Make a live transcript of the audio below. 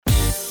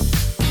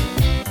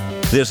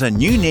There's a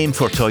new name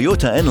for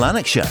Toyota in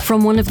Lanarkshire.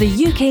 From one of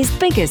the UK's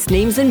biggest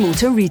names in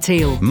motor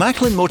retail.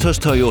 Macklin Motors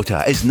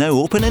Toyota is now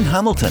open in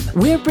Hamilton.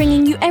 We're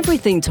bringing you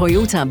everything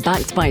Toyota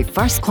backed by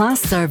first-class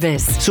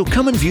service. So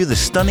come and view the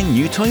stunning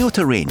new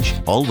Toyota range,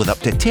 all with up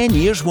to 10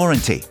 years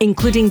warranty.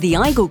 Including the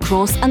Igo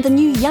Cross and the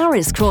new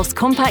Yaris Cross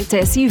compact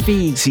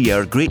SUV. See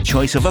our great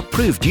choice of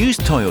approved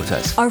used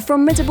Toyotas. Our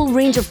formidable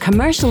range of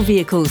commercial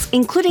vehicles,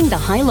 including the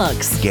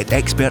Hilux. Get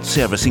expert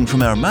servicing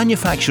from our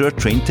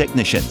manufacturer-trained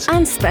technicians.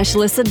 And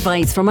specialist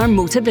advice from our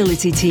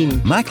Motability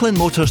team. Macklin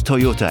Motors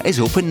Toyota is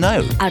open now.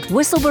 At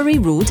Whistlebury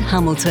Road,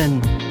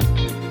 Hamilton.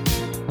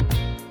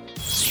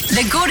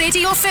 The Go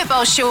Radio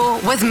Football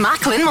Show with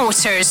Macklin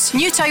Motors.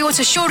 New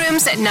Toyota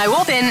showrooms now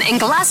open in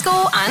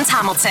Glasgow and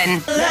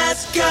Hamilton.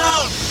 Let's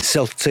go!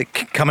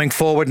 Celtic coming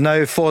forward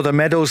now for the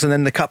medals, and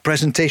then the cup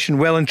presentation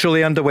well and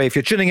truly underway. If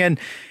you're tuning in,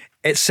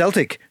 it's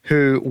Celtic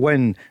who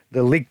win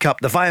the League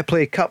Cup, the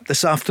Viaplay Cup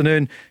this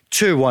afternoon,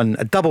 2-1,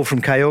 a double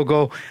from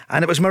Kyogo,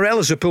 and it was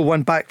Morelos who pulled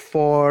one back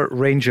for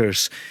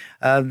Rangers.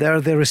 They're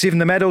receiving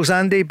the medals.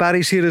 Andy,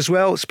 Barry's here as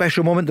well.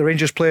 Special moment, the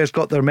Rangers players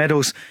got their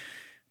medals,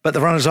 but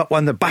the runners-up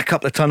won. They're back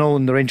up the tunnel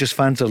and the Rangers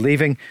fans are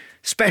leaving.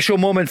 Special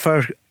moment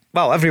for,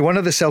 well, every one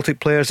of the Celtic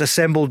players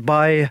assembled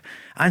by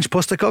Ange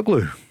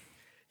Postecoglou.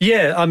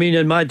 Yeah, I mean,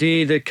 in my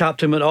day, the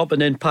captain went up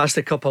and then passed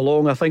the cup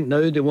along. I think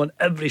now they want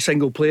every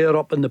single player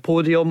up in the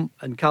podium,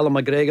 and Callum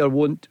McGregor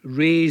won't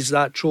raise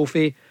that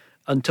trophy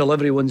until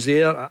everyone's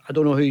there. I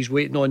don't know who he's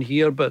waiting on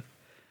here, but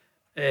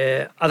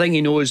I think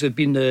he knows they've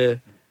been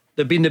the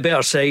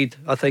better side,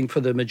 I think,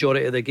 for the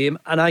majority of the game,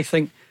 and I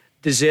think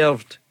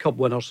deserved cup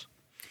winners.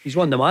 He's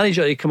won the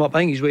manager. He come up. I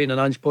think he's waiting on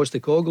Ange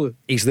Postecoglou.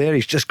 He's there.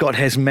 He's just got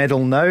his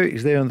medal now.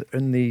 He's there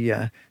in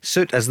the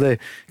suit as the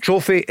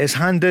trophy is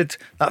handed,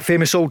 that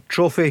famous old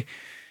trophy,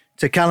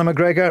 to Callum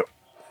McGregor,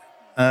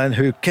 and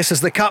who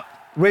kisses the cup,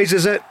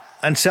 raises it,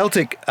 and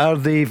Celtic are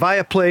the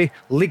Viaplay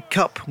League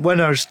Cup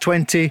winners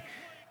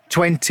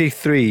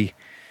 2023.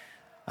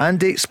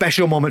 Andy,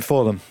 special moment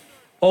for them.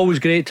 Always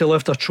great to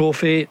lift a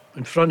trophy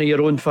in front of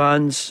your own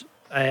fans.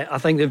 I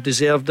think they've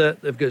deserved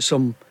it. They've got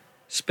some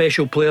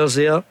special players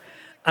there.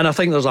 And I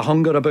think there's a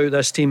hunger about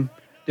this team.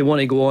 They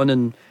want to go on,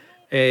 and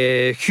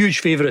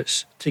huge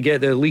favourites to get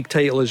the league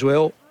title as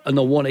well, and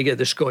they'll want to get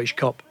the Scottish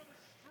Cup.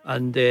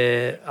 And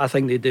I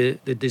think they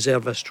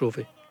deserve this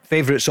trophy.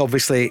 Favourites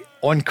obviously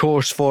on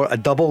course for a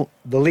double.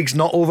 The league's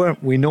not over.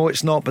 We know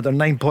it's not, but they're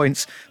 9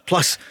 points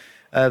plus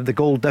the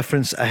goal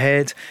difference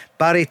ahead.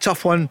 Barry,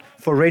 tough one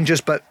for Rangers,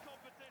 but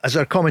as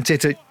our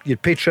commentator,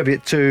 you'd pay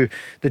tribute to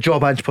the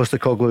job Ange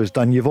Postecoglou has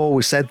done. You've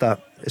always said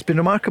that. It's been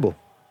remarkable.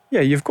 Yeah,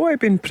 you've got to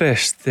be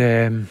impressed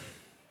for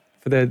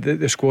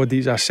the squad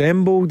he's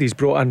assembled. He's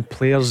brought in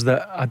players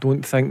that I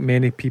don't think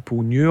many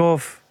people knew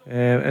of,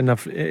 and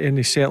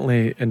he's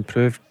certainly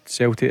improved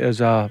Celtic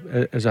as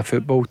a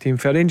football team.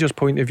 For Rangers'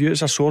 point of view,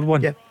 it's a sore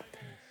one. Yeah.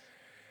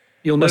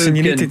 You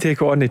need to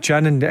take it on the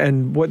chin,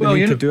 and what they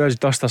need to do is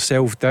dust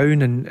themselves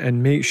down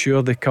and make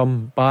sure they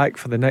come back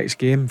for the next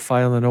game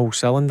firing on all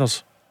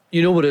cylinders.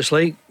 You know what it's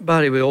like,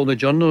 Barry, with all the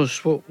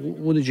journalists.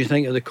 What did you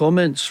think of the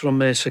comments from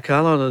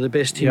Sakala? They're the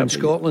best team in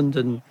Scotland,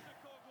 and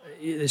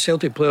the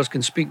Celtic players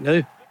can speak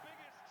now,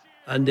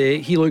 and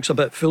he looks a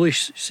bit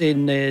foolish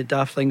saying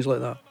daft things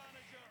like that.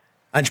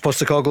 Ange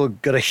Postecoglou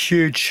got a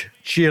huge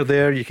cheer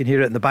there. You can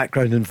hear it in the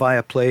background in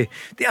Viaplay.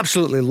 They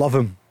absolutely love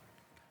him,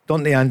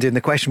 don't they, Andy? And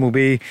the question will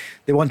be,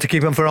 they want to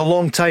keep him for a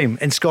long time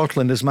in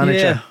Scotland as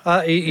manager.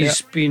 Yeah,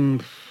 he's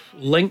been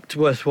linked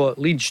with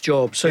Leeds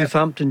job,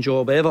 Southampton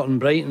job, Everton,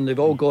 Brighton. They've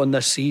all gone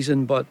this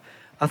season, but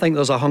I think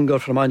there's a hunger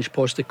from Ange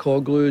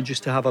Postecoglou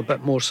just to have a bit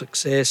more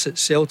success at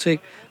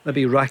Celtic,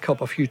 maybe rack up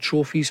a few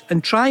trophies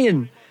and try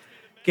and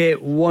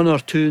get one or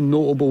two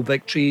notable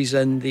victories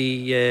in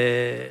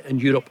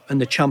Europe, in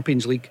the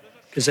Champions League,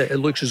 because it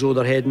looks as though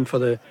they're heading for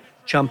the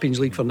Champions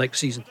League for next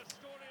season.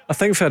 I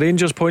think for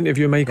Rangers' point of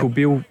view, Michael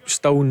Beale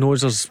still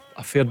knows there's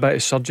a fair bit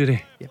of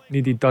surgery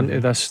needed done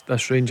to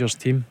this Rangers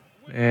team.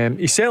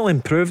 He certainly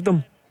improved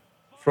them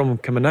from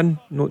coming in,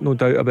 no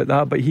doubt about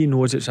that, but he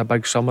knows it's a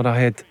big summer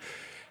ahead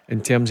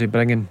in terms of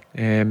bringing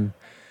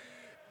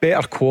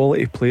better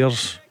quality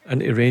players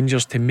into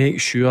Rangers to make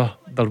sure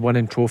they're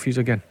winning trophies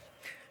again.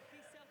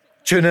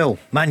 2-0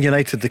 Man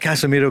United. The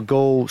Casemiro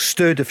goal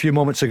stood a few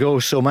moments ago,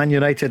 so Man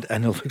United,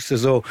 and it looks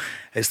as though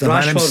it's the Rashford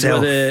man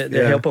himself with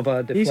the help of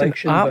a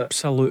deflection. He's an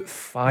absolute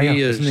fire,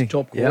 isn't he?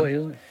 Top quality,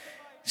 isn't he?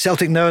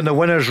 Celtic now in the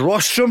winner's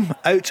rostrum,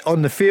 out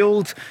on the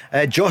field.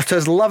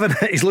 Jota's loving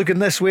it. He's looking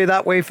this way,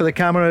 that way for the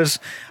cameras.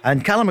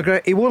 And Callum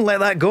McGregor, he won't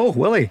let that go,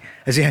 will he?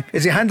 As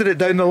he handed it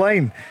down the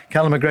line,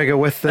 Callum McGregor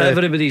with the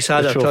everybody's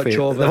had a touch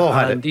of it. They've all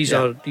had and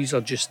it. These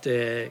are just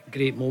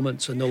great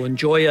moments, and they'll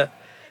enjoy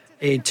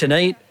it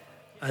tonight,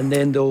 and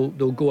then they'll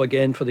go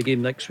again for the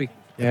game next week.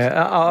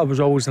 Yeah, I was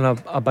always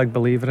a big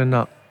believer in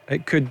that.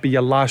 It could be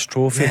your last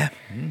trophy,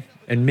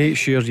 and make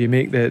sure you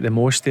make the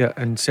most of it,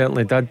 and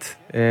certainly did.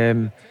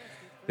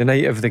 The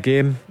night of the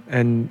game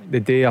and the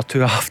day or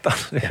two after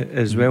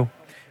as well.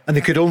 And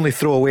they could only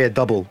throw away a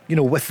double,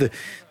 with the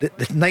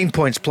 9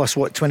 points plus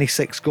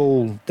 26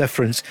 goal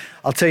difference.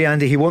 I'll tell you,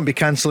 Andy, he won't be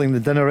cancelling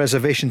the dinner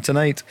reservation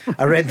tonight.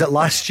 I read that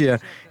last year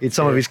he had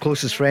some of his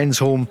closest friends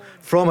home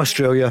from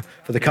Australia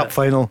for the Cup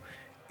Final.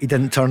 He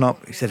didn't turn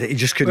up. He said he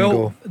just couldn't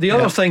go. The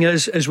other thing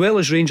is, as well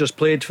as Rangers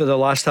played for the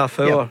last half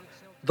hour,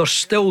 there's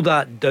still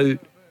that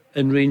doubt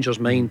in Rangers'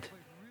 mind.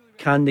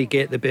 Can they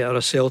get the better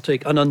of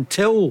Celtic? And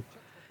until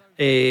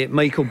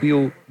Michael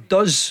Beale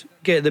does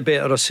get the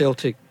better of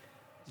Celtic,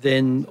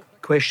 then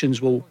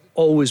questions will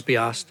always be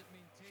asked.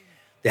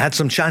 They had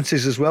some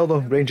chances as well, though,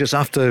 Rangers,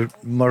 after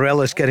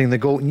Morelos getting the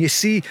goal. And you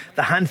see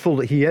the handful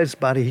that he is,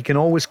 Barry, he can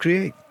always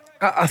create.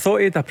 I thought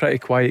he had a pretty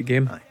quiet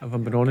game, if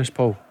I'm being honest,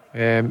 Paul.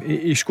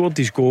 He scored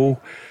his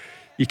goal.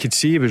 You could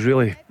see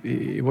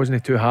he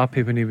wasn't too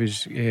happy when he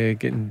was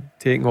getting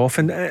taken off.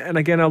 And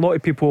again, a lot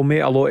of people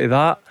make a lot of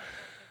that.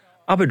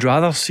 I would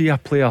rather see a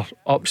player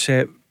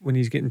upset when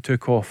he's getting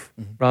took off,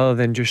 rather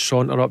than just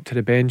saunter up to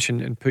the bench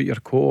and put your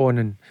coat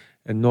on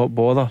and not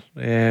bother.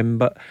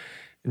 But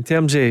in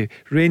terms of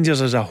Rangers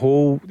as a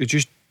whole, they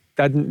just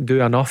didn't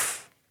do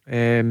enough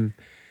in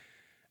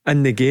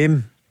the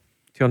game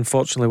to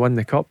unfortunately win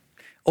the cup.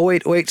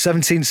 0808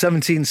 17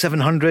 17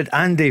 700.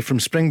 Andy from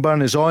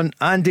Springburn is on.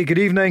 Andy, good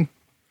evening.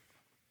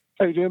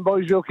 How you doing,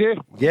 boys? You okay?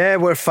 Yeah,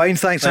 we're fine,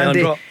 thanks, Hi,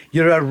 Andy. Andrew.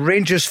 You're a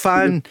Rangers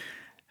fan.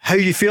 How are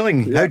you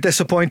feeling? How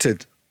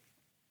disappointed?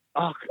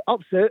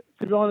 Upset,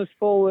 to be honest,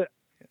 Paul.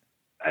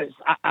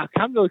 I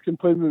can't really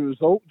complain with the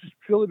result, just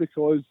purely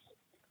because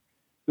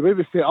the way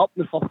we set up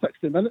in the first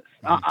 60 minutes,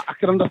 I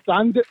can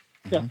understand it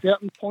to a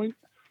certain point.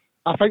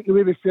 I think the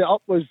way we set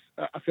up was,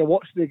 if you're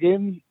watching the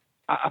game,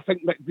 I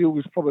think Mick Beale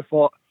was probably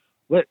thought,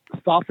 let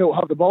Starfelt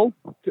have the ball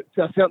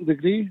to a certain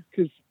degree,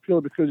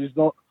 purely because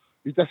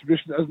his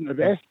distribution isn't the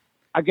best.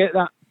 I get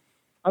that,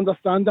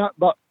 understand that,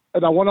 but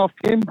in a one-off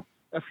game,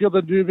 if you're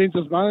the new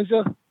Rangers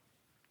manager,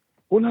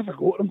 go and have a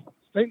go at them.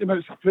 90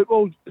 minutes of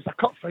football, it's a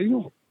cup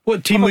final.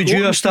 What team would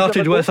you have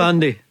started with,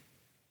 Andy?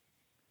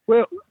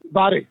 Well,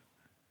 Barry,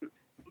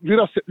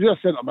 you're a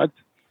centre mid.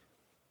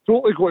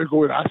 Totally got to go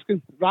with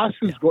Raskin.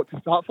 Raskin's got to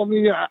start for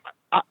me. I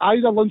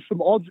either learn from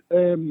what's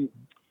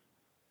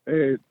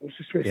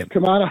his face?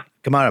 Kamara.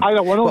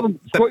 Either one of them.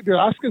 It's got to be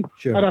Raskin.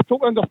 Sure. And I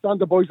totally understand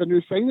the boys are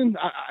new signing.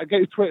 I get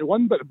to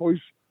 21, but the boys,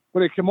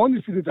 when they come on,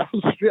 you see the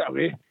difference straight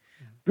away.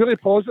 Really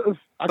positive,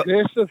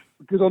 aggressive,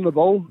 good on the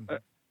ball.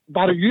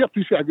 Barry, you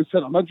appreciate a good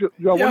centre mid.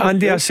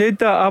 Andy, I said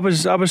that I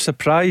was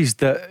surprised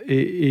that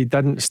he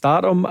didn't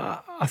start him.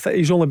 I think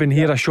he's only been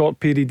here a short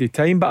period of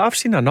time, but I've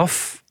seen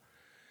enough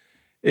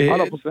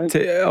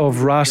of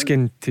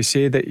Raskin to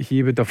say that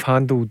he would have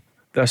handled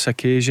this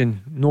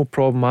occasion no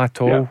problem at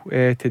all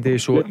today.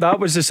 So that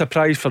was the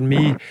surprise for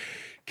me.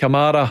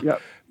 Kamara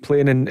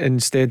playing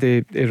instead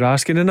of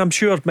Raskin, and I'm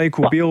sure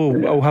Michael Beale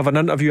will have an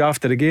interview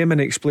after the game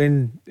and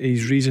explain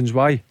his reasons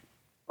why.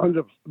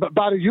 But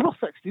Barry, you were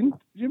 16.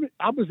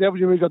 I was there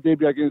when you made your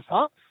debut against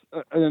Hearts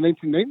in the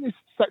 1990s.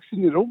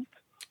 16-year-old.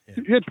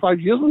 You had 5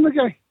 years on the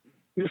guy.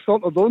 You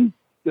sorted on.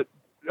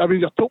 I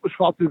mean, your top was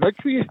far too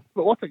big for you,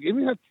 but what a game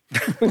he had.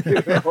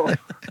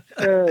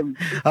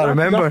 I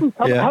remember.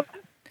 Have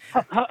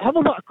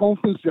a bit of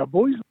confidence in your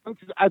boys.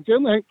 I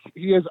generally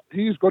think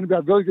he is going to be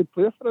a really good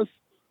player for us.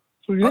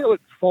 So you need to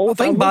look forward.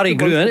 I think Barry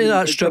grew into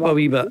that strip a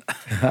wee bit.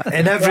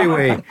 In every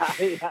way.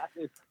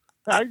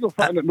 I ain't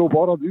fitting at no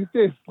bother these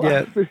days.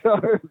 Yeah.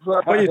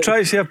 Well, you try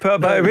to say I put a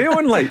bit of weight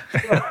on, like.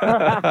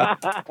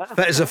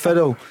 Fit as a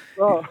fiddle.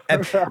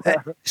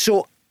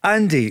 So,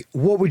 Andy,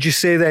 what would you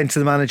say then to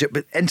the manager?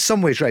 But in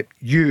some ways, right,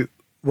 you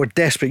were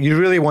desperate. You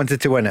really wanted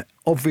to win it,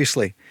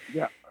 obviously.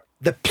 Yeah.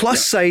 The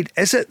plus side,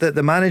 is it that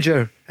the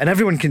manager, and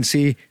everyone can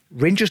see,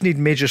 Rangers need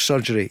major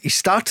surgery. He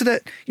started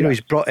it, he's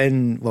brought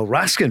in,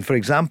 Raskin, for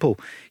example.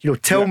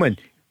 Tillman,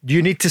 do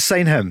you need to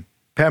sign him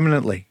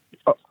permanently?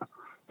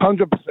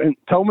 100%.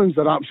 Tillman's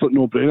an absolute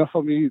no-brainer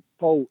for me,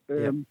 Paul.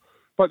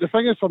 But the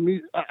thing is, for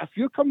me, if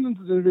you're coming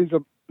into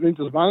the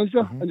Rangers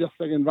manager and you're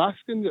signing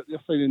Raskin,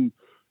 you're signing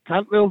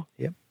Cantwell,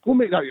 go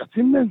make that your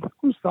team then. Go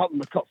and start in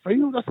the cup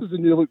final. This is the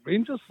new look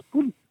Rangers.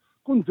 Go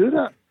and do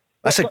that.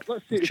 Let's say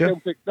to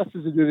Celtic, this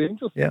is the new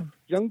Rangers.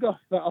 Younger,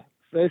 better,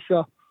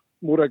 fresher,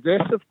 more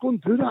aggressive. Go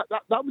and do that.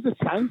 That was a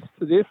chance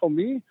today for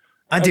me.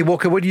 Andy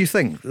Walker, what do you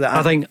think?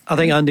 I think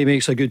Andy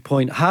makes a good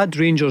point. Had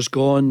Rangers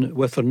gone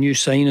with their new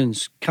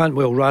signings,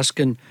 Cantwell,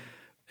 Raskin,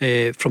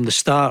 from the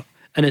start,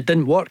 and it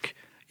didn't work,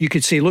 you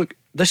could say, look,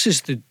 this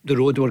is the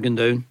road we're going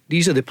down.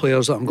 These are the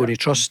players that I'm going to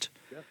trust.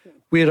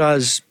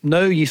 Whereas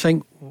now you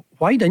think,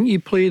 why didn't you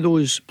play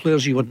those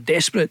players you were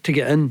desperate to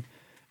get in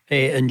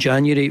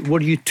January? Were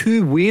you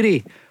too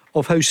wary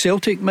of how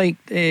Celtic might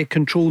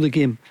control the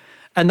game?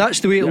 And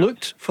that's the way it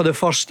looked for the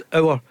first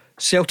hour.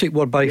 Celtic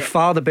were by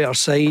far the better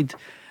side,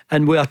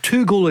 and with a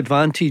 2-goal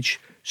advantage,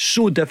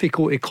 so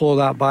difficult to claw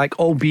that back,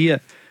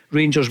 albeit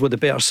Rangers were the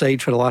better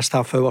side for the last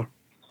half hour.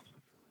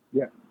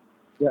 Yeah,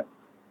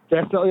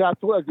 definitely. I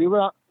totally agree with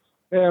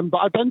that.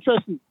 But it's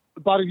interesting,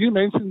 Barry, you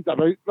mentioned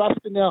about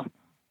Raskin there.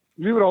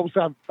 we were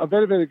obviously a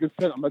very, very good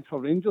centre mid for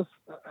Rangers.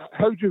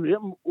 How do you rate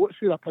him? What's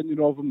your opinion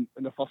of him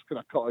in the first kind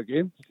of cut of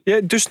games?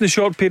 Yeah, just in the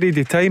short period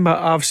of time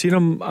I've seen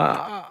him,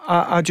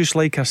 I just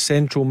like a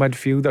central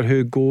midfielder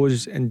who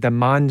goes and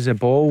demands the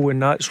ball,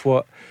 and that's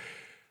what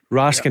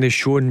Raskin has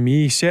shown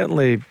me,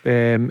 certainly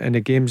in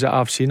the games that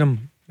I've seen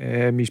him.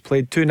 He's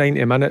played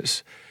 290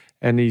 minutes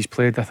and he's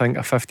played, I think,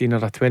 a 15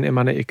 or a 20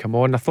 minute to come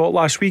on. I thought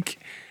last week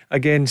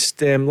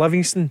against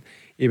Livingston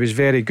he was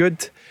very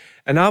good,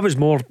 and I was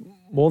more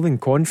than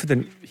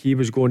confident he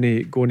was going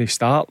to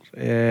start.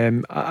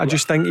 I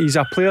just think he's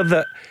a player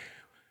that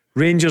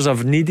Rangers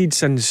have needed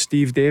since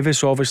Steve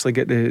Davis obviously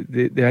got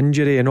the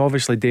injury, and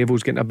obviously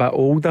Davo's getting a bit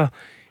older.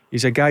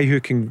 He's a guy who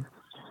can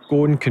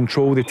go and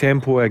control the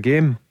tempo of a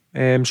game.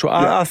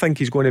 I think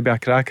he's going to be a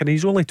cracker.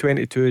 He's only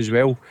 22 as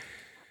well.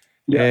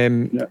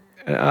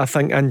 I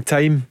think in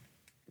time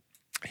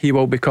he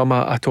will become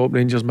a top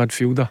Rangers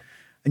midfielder.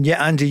 And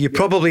yet, Andy, you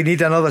probably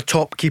need another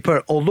top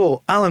keeper.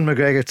 Although Alan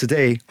McGregor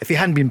today, if he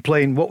hadn't been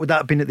playing, what would that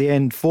have been at the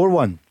end?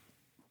 4-1.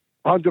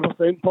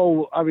 100%,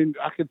 Paul. I mean,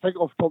 I can think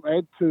off the top of my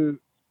head two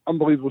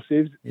unbelievable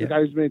saves the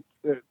guys made.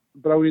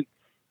 Brilliant.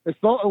 It's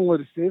not only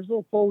the saves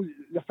though, Paul.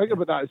 You think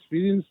about that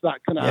experience,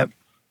 that kind of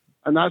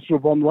a natural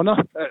born winner.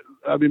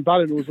 I mean,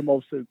 Barry knows him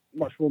obviously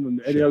much more than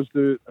any of us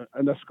do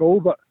in this school,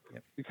 but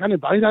you can't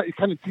buy that, you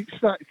can't teach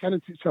that, you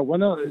can't teach a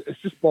winner.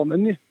 It's just born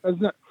in you,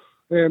 isn't it?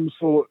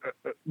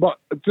 But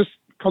just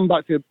come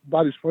back to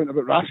Barry's point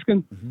about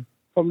Raskin.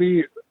 For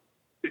me,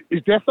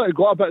 he's definitely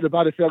got a bit of the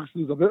Barry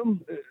Ferguson's about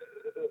him.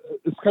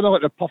 It's kind of like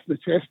they're puffing the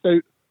chest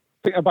out,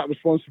 taking a bit of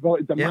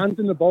responsibility,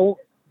 demanding the ball,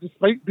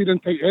 despite being in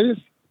tight areas.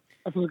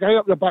 If there's a guy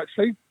up the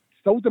backside,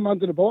 still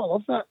demanding the ball, I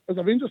love that. As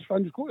a Rangers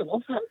fan, you've got to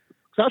love that.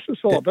 Because that's what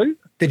it's all about.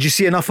 Did you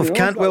see enough of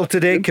Cantwell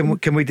today? Can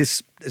we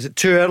is it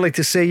too early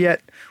to say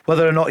yet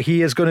whether or not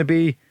he is going to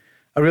be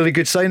a really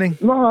good signing?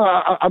 No,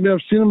 I mean,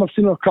 I've seen him a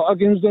couple of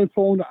games down,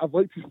 Paul, and I've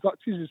liked his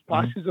touches, his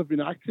passes have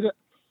been accurate.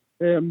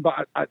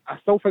 But I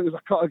still think there's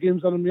a couple of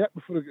games in him yet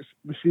before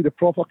we see the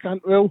proper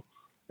Cantwell.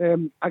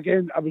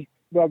 Again, I was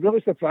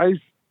really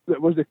surprised that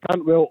it was the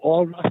Cantwell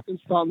or Raskin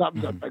starting. That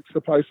was a big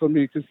surprise for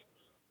me, because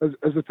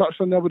as we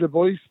touched on there with the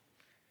boys,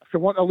 if you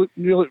want to look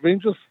new at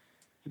Rangers,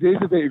 today's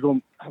the day to go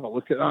and have a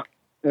look at that.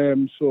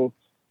 So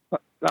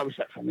that was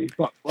it for me.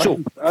 But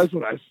listen, it is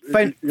what it is.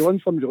 You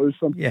win some, you lose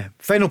some. Yeah.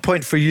 Final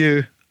point for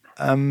you.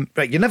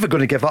 Right, you're never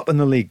going to give up in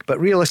the league, but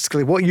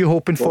realistically, what are you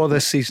hoping for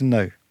this season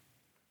now?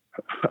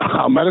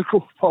 A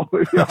miracle,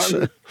 probably.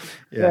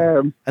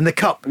 And the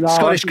Cup,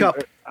 Scottish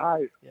Cup.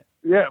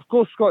 Yeah, of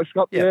course, Scottish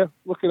Cup. Yeah,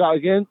 look at that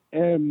again.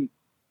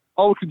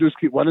 All we can do is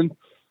keep winning.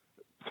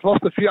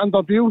 First defeat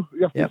under Beale,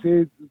 you have to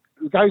say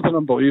the guys are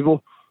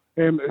unbelievable.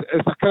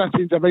 It's a kind of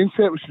change of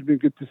mindset, which has been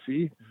good to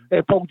see.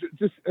 Paul,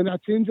 just and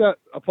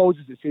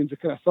apologies to change the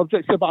kind of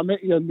subject here, but I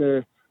met you in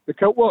the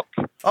Kilt Walk.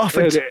 Oh,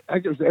 thanks. I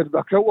think it was the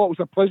Edinburgh Kilt Walk. It was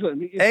a pleasure to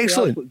meet you.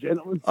 Excellent. Absolute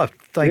gentleman. Oh,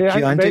 thank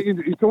you, Andy.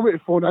 He told me to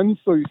phone in,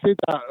 so you said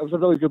that I was a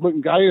really good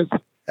looking guy.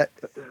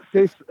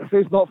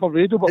 It's not for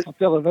radio but for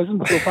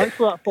television, so thanks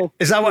for that, Paul.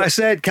 Is that what I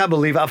said? Can't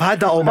believe it. I've had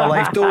that all my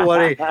life, don't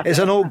worry. It's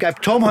an old guy.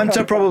 Tom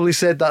Hunter probably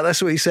said that.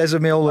 That's what he says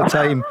of me all the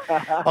time.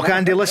 Okay,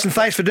 Andy, listen,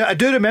 thanks for doing it. I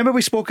do remember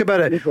we spoke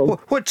about it.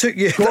 What took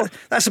you?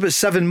 That's about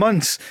 7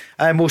 months,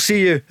 and we'll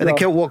see you at the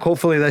Kilt Walk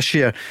hopefully this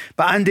year.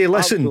 But Andy,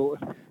 listen,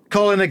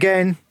 call in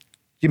again.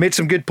 You made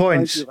some good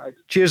points.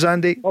 Cheers,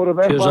 Andy. All the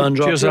best. Cheers,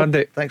 Andrew. Cheers,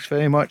 Andy. Thanks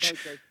very much.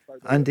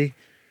 Andy,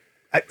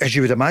 as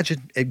you would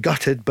imagine, it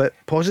gutted, but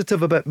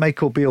positive about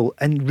Michael Beale,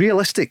 and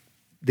realistic.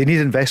 They need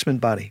investment,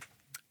 Barry.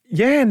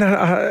 Yeah, and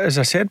as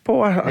I said,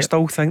 Paul, I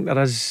still think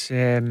there is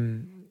a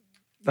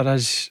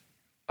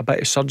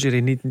bit of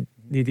surgery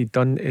needed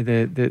done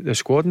to the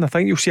squad, and I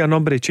think you'll see a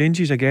number of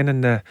changes again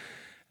in the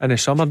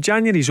summer.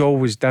 January's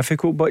always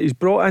difficult, but he's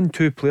brought in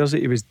 2 players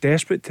that he was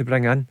desperate to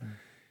bring in.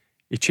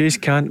 He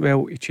chased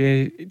Cantwell, he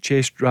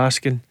chased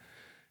Raskin.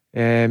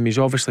 He's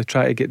obviously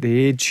trying to get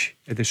the age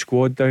of the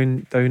squad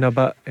down a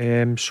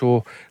bit.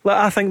 So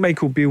I think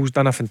Michael Beale's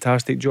done a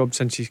fantastic job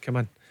since he's come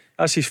in.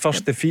 That's his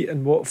first defeat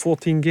in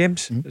 14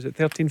 games? Is it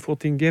 13,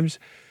 14 games?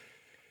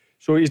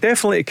 So he's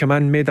definitely come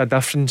in, made a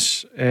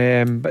difference.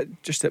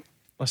 But just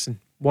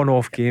listen,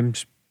 one-off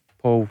games,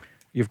 Paul.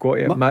 You've got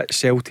to admit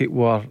Celtic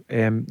were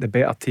the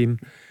better team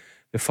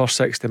the first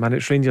 60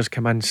 minutes. Rangers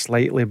come in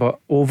slightly, but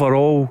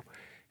overall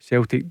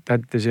Celtic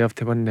did deserve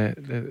to win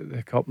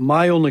the Cup.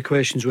 My only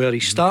questions were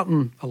he's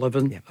starting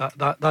 11.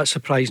 That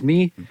surprised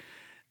me.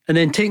 And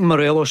then taking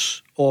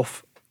Morelos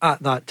off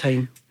at that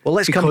time. Well,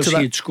 let's come to that. Because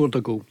he had scored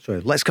a goal. Sorry,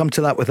 let's come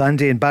to that with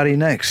Andy and Barry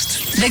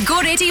next. The Go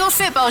Radio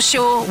Football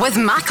Show with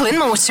Macklin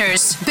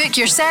Motors. Book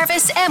your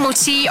service,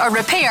 MOT or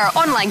repair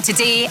online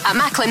today at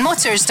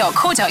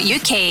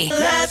macklinmotors.co.uk.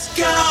 Let's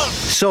go!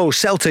 So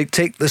Celtic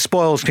take the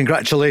spoils.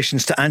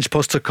 Congratulations to Ange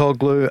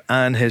Postecoglou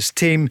and his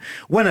team.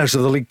 Winners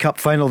of the League Cup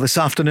Final this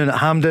afternoon at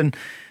Hampden.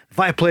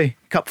 Viaplay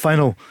Cup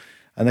Final.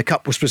 And the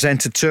cup was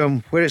presented to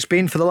him where it's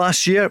been for the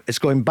last year. It's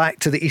going back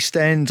to the East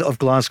End of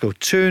Glasgow.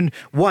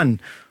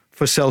 2-1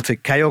 for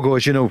Celtic. Kyogo,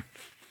 as you know,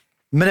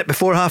 minute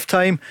before half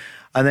time,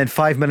 And then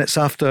 10 minutes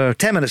after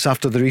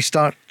the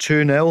restart,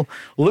 2-0.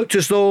 Looked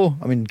as though,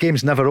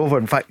 game's never over.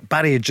 In fact,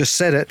 Barry had just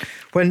said it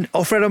when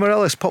Alfredo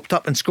Morelos popped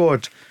up and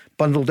scored,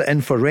 bundled it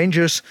in for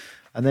Rangers.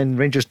 And then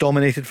Rangers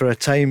dominated for a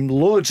time,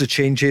 loads of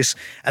changes.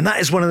 And that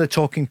is one of the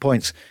talking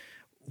points.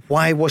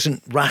 Why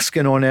wasn't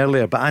Raskin on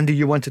earlier? But Andy,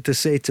 you wanted to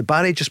say to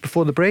Barry just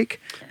before the break?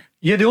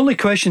 Yeah, the only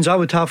questions I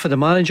would have for the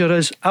manager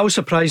is, I was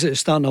surprised at the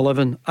starting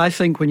 11. I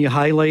think when you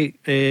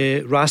highlight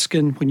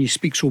Raskin, when you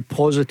speak so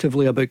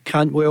positively about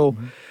Cantwell,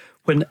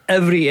 when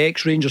every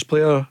ex-Rangers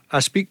player I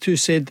speak to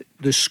said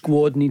the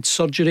squad needs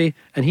surgery,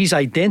 and he's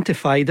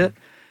identified it,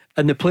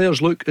 and the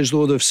players look as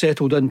though they've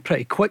settled in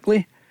pretty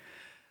quickly,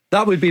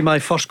 that would be my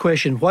first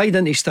question. Why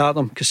didn't he start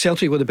them? Because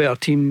Celtic were the better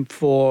team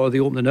for the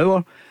opening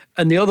hour.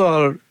 And the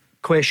other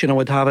question I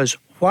would have is,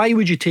 why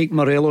would you take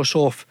Morelos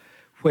off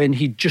when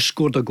he just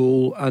scored a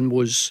goal and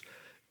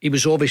he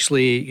was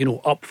obviously,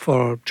 up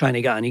for trying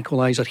to get an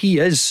equaliser? He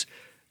is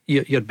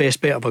your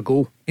best bet of a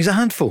goal. He's a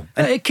handful.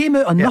 It came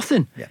out of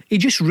nothing. Yeah. He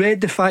just read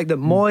the fact that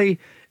Moy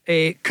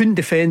couldn't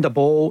defend the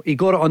ball. He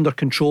got it under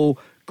control,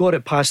 got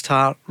it past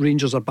Hart.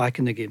 Rangers are back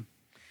in the game.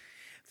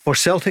 For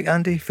Celtic,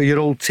 Andy, for your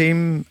old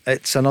team,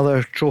 it's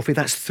another trophy.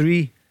 That's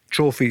 3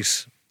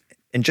 trophies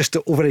in just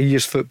over a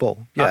year's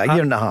football. A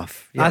year and a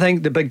half. I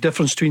think the big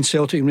difference between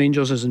Celtic and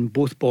Rangers is in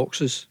both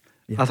boxes.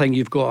 I think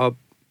you've got a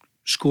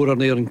scorer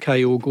there in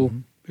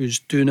Kyogo who's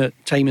doing it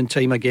time and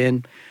time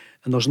again,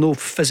 and there's no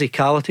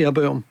physicality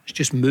about him. It's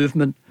just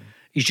movement.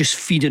 He's just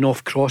feeding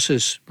off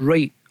crosses,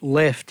 right,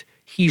 left.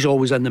 He's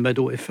always in the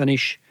middle to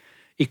finish.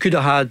 He could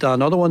have had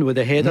another one with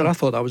a header. I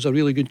thought that was a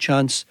really good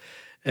chance.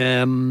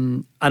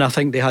 And I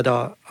think they had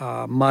a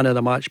man of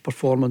the match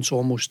performance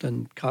almost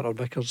in Carter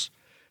Vickers,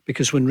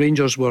 because when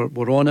Rangers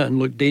were on it and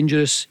looked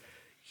dangerous,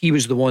 he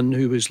was the one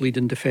who was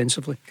leading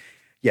defensively.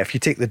 Yeah, if you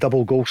take the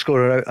double goal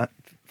scorer out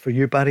for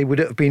you, Barry, would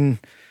it have been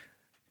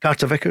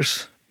Carter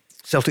Vickers,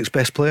 Celtic's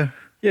best player?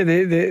 Yeah,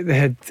 they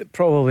had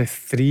probably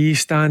 3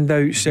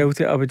 standouts.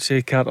 Celtic, I would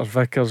say Carter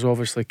Vickers,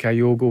 obviously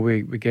Kyogo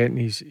we getting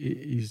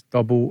his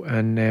double,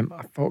 and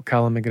I thought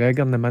Callum McGregor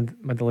in the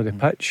middle of the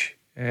pitch.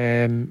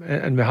 And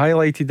we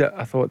highlighted it.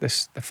 I thought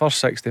the first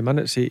 60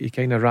 minutes he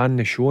kind of ran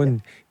the show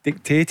and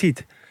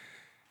dictated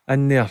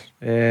in there,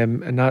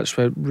 and that's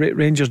where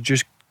Rangers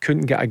just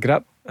couldn't get a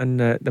grip in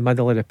the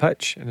middle of the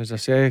pitch. And as I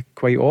say,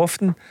 quite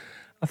often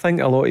I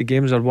think a lot of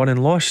games are won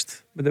and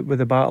lost with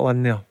the battle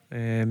in there.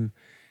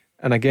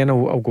 And again,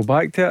 I'll go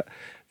back to it.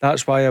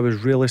 That's why I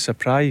was really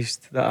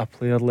surprised that a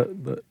player like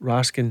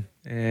Raskin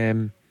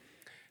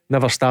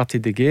never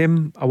started the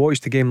game. I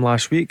watched the game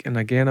last week, and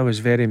again I was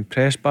very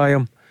impressed by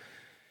him.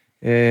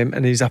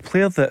 And he's a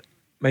player that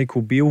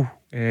Michael Beale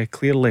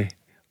clearly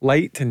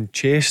liked and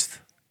chased,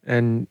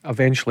 and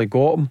eventually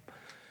got him.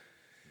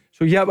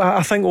 So yeah,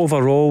 I think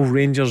overall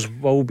Rangers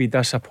will be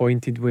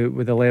disappointed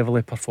with the level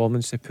of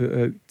performance they put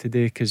out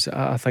today, because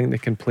I think they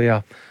can play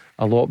a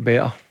lot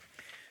better.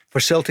 For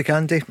Celtic,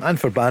 Andy, and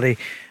for Barry,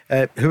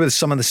 who are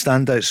some of the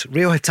standouts?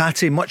 Rio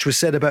Hatate, much was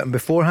said about him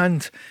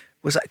beforehand.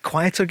 Was that a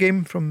quieter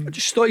game from? I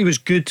just thought he was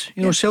good.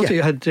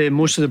 Celtic had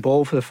most of the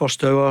ball for the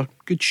first hour.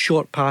 Good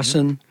short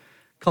passing.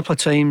 A couple of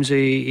times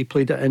he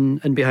played it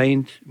in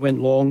behind,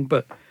 went long.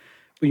 But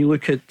when you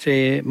look at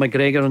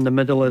McGregor in the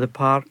middle of the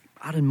park,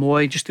 Aaron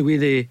Moy, just the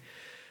way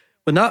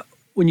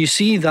when you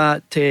see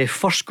that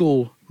first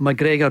goal,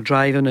 McGregor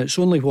driving, it's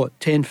only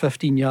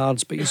 10-15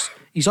 yards, but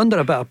he's under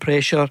a bit of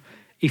pressure.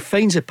 He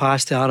finds the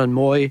pass to Aaron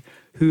Moy,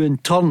 who in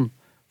turn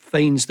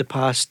finds the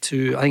pass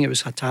to, I think it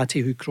was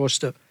Hatate who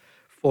crossed it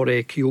for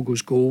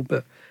Kyogo's goal.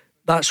 But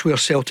that's where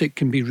Celtic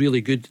can be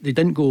really good. They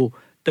didn't go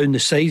down the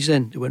sides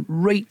then, they went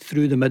right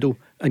through the middle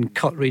and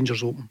cut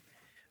Rangers open.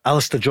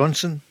 Alistair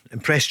Johnson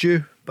impressed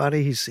you,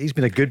 Barry? He's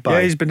been a good buy.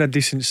 Yeah, he's been a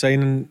decent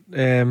signing.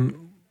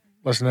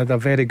 Listen, had a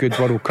very good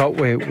World Cup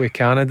with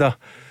Canada,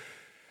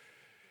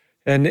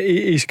 and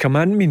he's come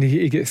in.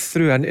 He get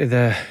through into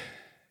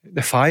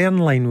the firing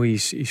line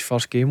with his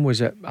first game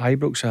was at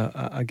Ibrox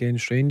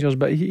against Rangers.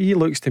 But he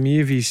looks to me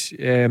if he's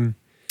been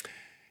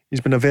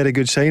a very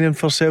good signing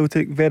for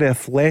Celtic. Very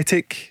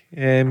athletic,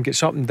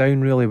 gets up and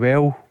down really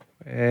well.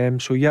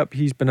 So yep,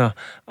 he's been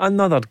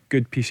another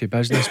good piece of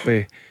business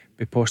by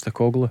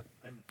Postecoglou.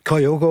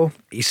 Kyogo,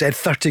 he said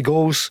 30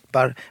 goals,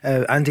 but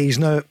Andy, he's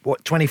now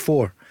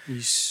 24.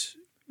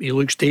 He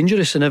looks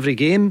dangerous in every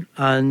game,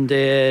 and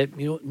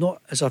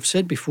not, as I've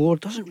said before,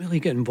 doesn't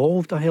really get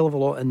involved a hell of a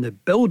lot in the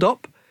build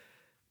up,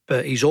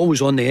 but he's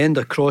always on the end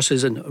of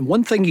crosses. And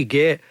one thing you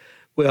get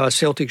with a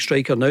Celtic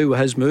striker now with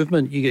his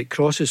movement, you get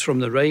crosses from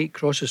the right,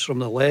 crosses from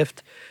the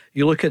left.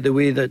 You look at the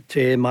way that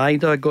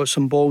Maida got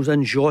some balls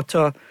in,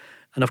 Jota,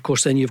 and of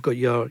course then you've got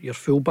your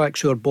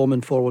fullbacks who are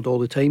bombing forward all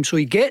the time. So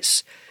he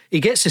gets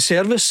the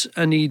service,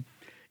 and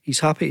he's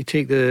happy to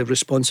take the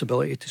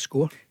responsibility to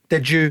score.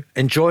 Did you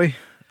enjoy?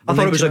 I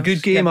thought it was a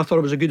good game. I thought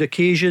it was a good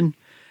occasion.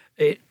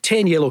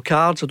 10 yellow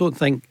cards. I don't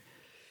think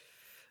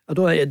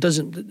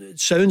it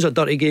sounds a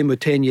dirty game with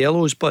 10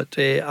 yellows, but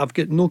I've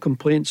got no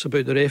complaints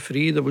about the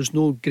referee. There was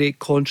no great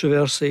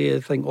controversy. I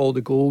think all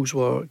the goals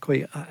were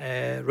quite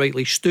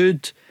rightly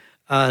stood,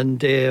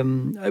 and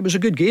it was a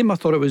good game. I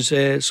thought it was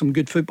some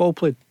good football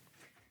played.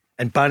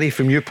 And Barry,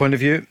 from your point of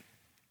view?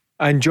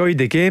 I enjoyed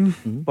the game,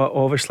 but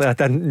obviously I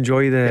didn't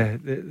enjoy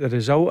the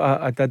result.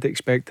 I did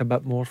expect a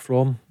bit more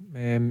from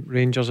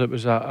Rangers. It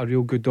was a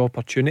real good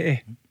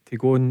opportunity to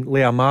go and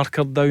lay a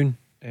marker down.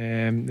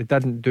 They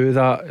didn't do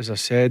that, as I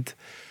said.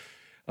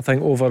 I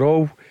think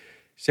overall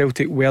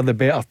Celtic were the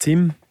better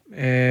team.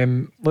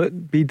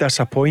 Be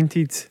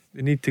disappointed.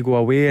 They need to go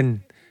away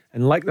and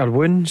lick their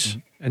wounds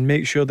and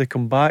make sure they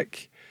come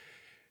back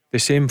the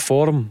same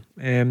form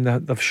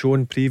that they've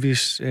shown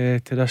previous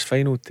to this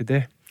final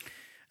today.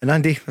 And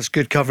Andy, that's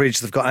good coverage.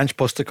 They've got Ange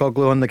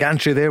Postecoglou on the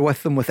gantry there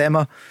with them, with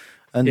Emma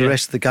and the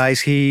rest of the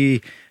guys.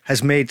 He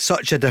has made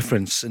such a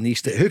difference in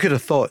East. Who could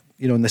have thought,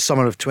 in the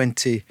summer of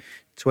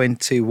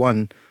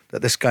 2021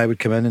 that this guy would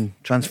come in and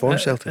transform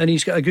Celtic? And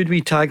he's got a good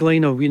wee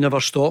tagline of "We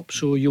never stop,"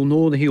 so you'll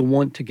know that he'll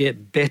want to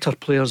get better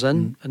players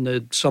in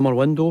the summer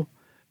window,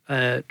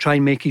 try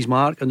and make his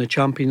mark in the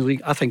Champions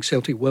League. I think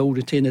Celtic will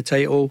retain the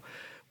title.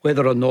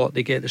 Whether or not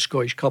they get the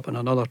Scottish Cup and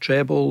another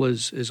treble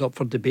is up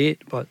for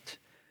debate, but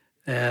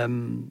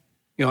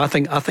I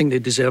think they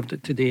deserved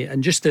it today.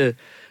 And just the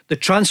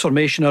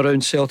transformation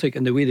around Celtic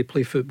and the way they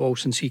play football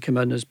since he came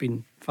in has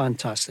been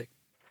fantastic.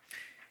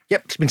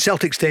 Yep, it's been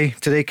Celtic's day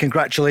today.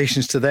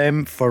 Congratulations to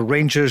them. For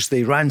Rangers,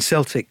 they ran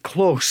Celtic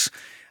close.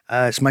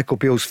 It's Michael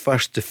Beale's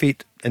first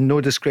defeat, and no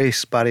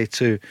disgrace, Barry,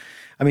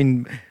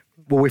 will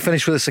we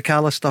finish with the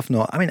Sakala stuff?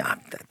 No,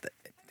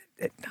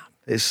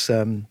 it's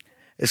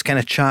kind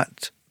of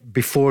chat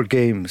before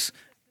games.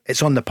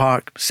 It's on the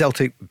park.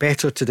 Celtic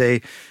better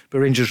today, but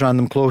Rangers ran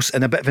them close.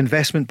 And a bit of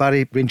investment,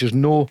 Barry. Rangers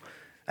know,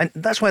 and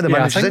that's why the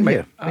manager's in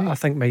here. I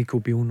think Michael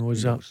Beale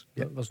knows that.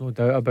 There's no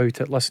doubt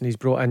about it. Listen, he's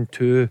brought in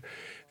 2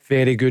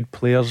 very good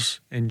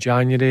players in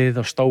January.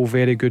 They're still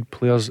very good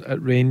players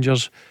at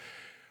Rangers,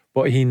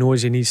 but he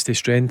knows he needs to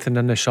strengthen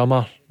in the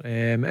summer,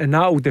 and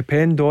that'll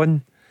depend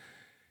on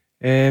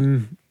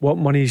what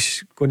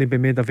money's going to be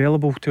made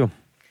available to him.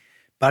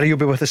 Barry, you'll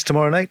be with us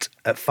tomorrow night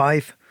at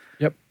 5.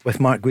 Yep. With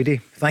Mark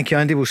Guidi. Thank you,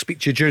 Andy. We'll speak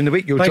to you during the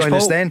week. You'll join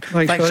us then.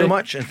 Thanks so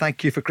much. And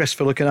thank you for Chris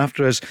for looking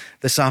after us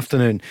this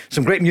afternoon.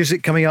 Some great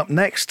music coming up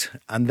next,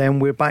 and then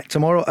we're back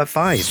tomorrow at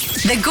 5.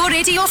 The Go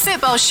Radio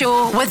Football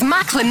Show with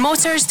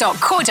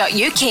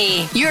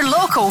MacklinMotors.co.uk. Your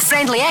local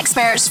friendly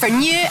experts for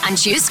new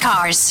and used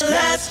cars.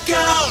 Let's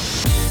go!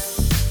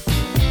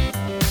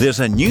 There's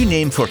a new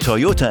name for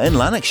Toyota in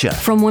Lanarkshire.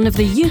 From one of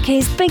the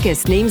UK's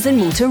biggest names in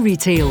motor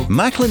retail.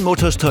 Macklin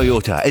Motors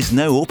Toyota is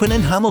now open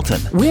in Hamilton.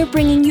 We're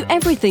bringing you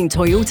everything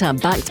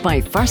Toyota, backed by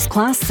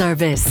first-class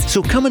service.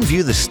 So come and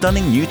view the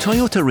stunning new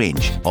Toyota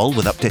range, all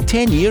with up to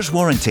 10 years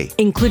warranty.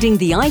 Including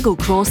the Igo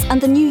Cross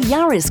and the new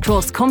Yaris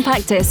Cross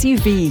compact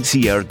SUV.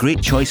 See our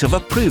great choice of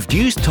approved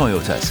used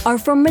Toyotas. Our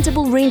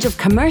formidable range of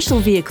commercial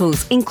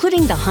vehicles,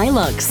 including the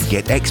Hilux.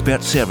 Get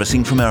expert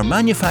servicing from our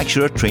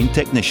manufacturer-trained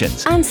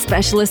technicians. And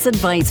specialist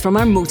advice from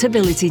our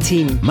Motability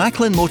team.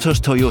 Macklin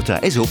Motors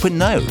Toyota is open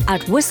now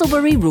at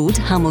Whistlebury Road,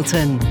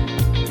 Hamilton.